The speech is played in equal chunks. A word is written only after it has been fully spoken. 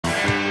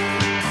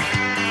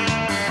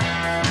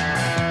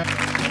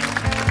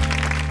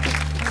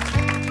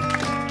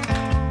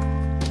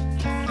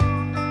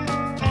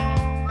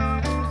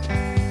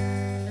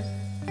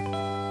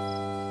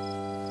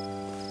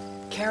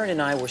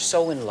and I were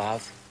so in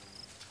love.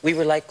 We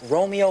were like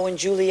Romeo and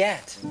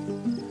Juliet.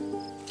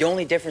 The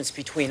only difference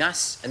between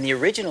us and the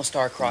original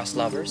star-crossed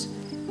lovers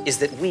is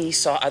that we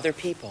saw other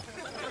people.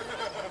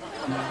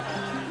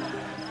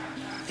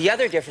 The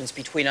other difference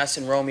between us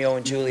and Romeo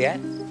and Juliet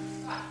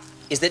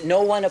is that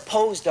no one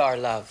opposed our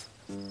love.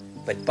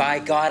 But by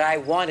God, I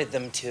wanted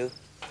them to.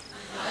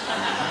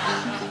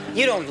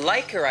 You don't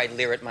like her, I'd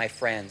leer at my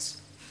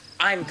friends.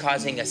 I'm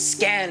causing a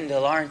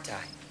scandal, aren't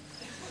I?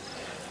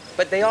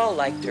 But they all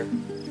liked her,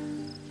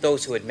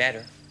 those who had met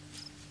her.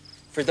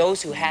 For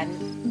those who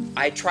hadn't,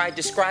 I tried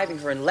describing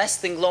her in less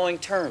than glowing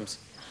terms.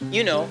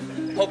 You know,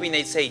 hoping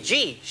they'd say,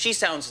 gee, she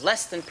sounds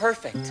less than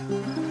perfect.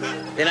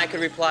 Then I could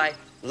reply,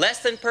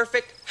 less than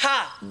perfect?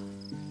 Ha!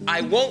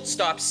 I won't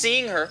stop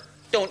seeing her.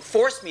 Don't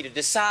force me to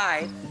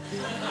decide.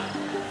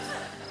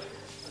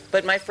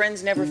 But my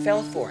friends never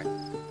fell for it.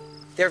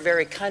 They're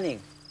very cunning.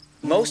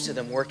 Most of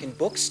them work in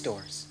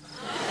bookstores.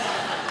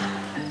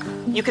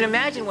 You can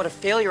imagine what a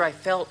failure I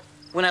felt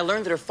when I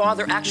learned that her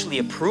father actually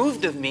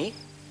approved of me.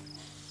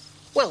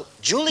 Well,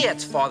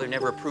 Juliet's father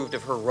never approved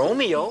of her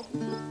Romeo.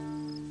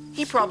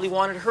 He probably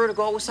wanted her to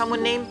go out with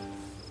someone named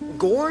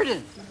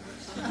Gordon.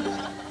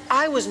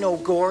 I was no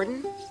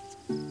Gordon.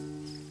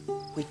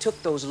 We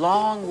took those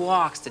long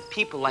walks that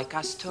people like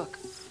us took.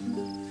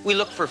 We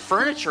looked for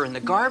furniture in the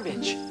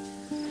garbage.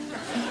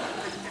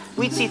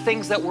 We'd see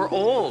things that were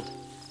old,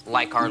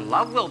 like our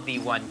love will be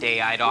one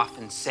day, I'd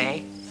often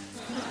say.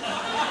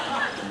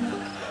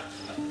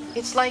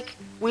 It's like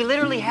we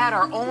literally had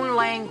our own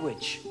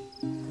language,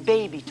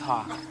 baby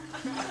talk.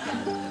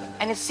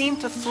 And it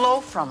seemed to flow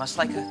from us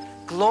like a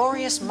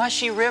glorious,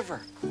 mushy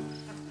river.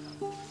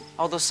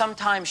 Although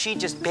sometimes she'd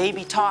just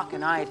baby talk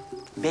and I'd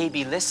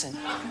baby listen.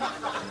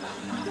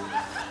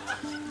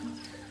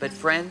 But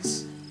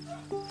friends,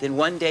 then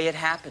one day it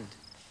happened.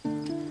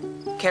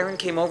 Karen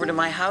came over to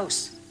my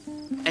house,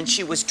 and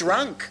she was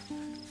drunk.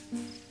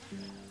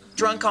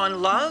 Drunk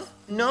on love?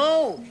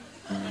 No.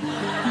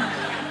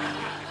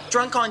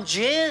 Drunk on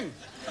gin,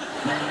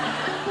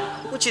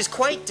 which is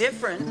quite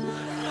different,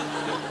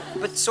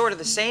 but sort of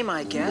the same,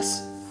 I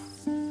guess.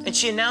 And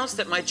she announced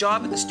that my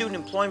job at the Student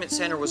Employment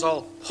Center was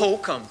all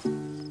hokum.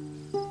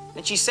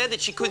 And she said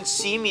that she couldn't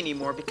see me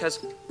anymore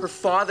because her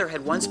father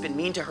had once been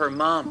mean to her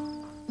mom.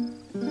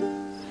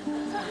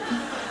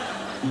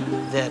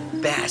 The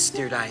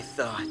bastard, I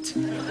thought.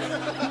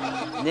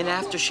 And then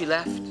after she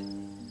left,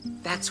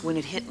 that's when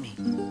it hit me.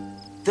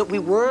 That we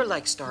were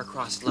like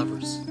star-crossed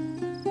lovers.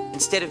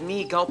 Instead of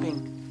me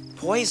gulping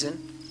poison,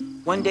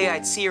 one day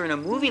I'd see her in a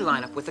movie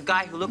lineup with a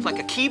guy who looked like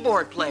a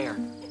keyboard player.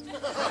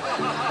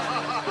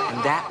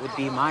 And that would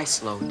be my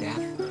slow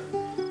death.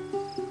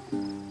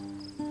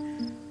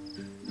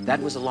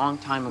 That was a long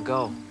time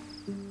ago.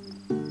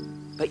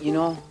 But you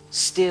know,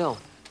 still,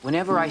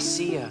 whenever I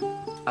see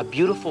a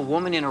beautiful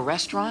woman in a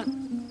restaurant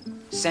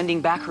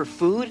sending back her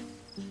food,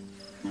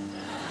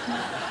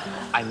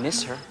 I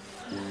miss her.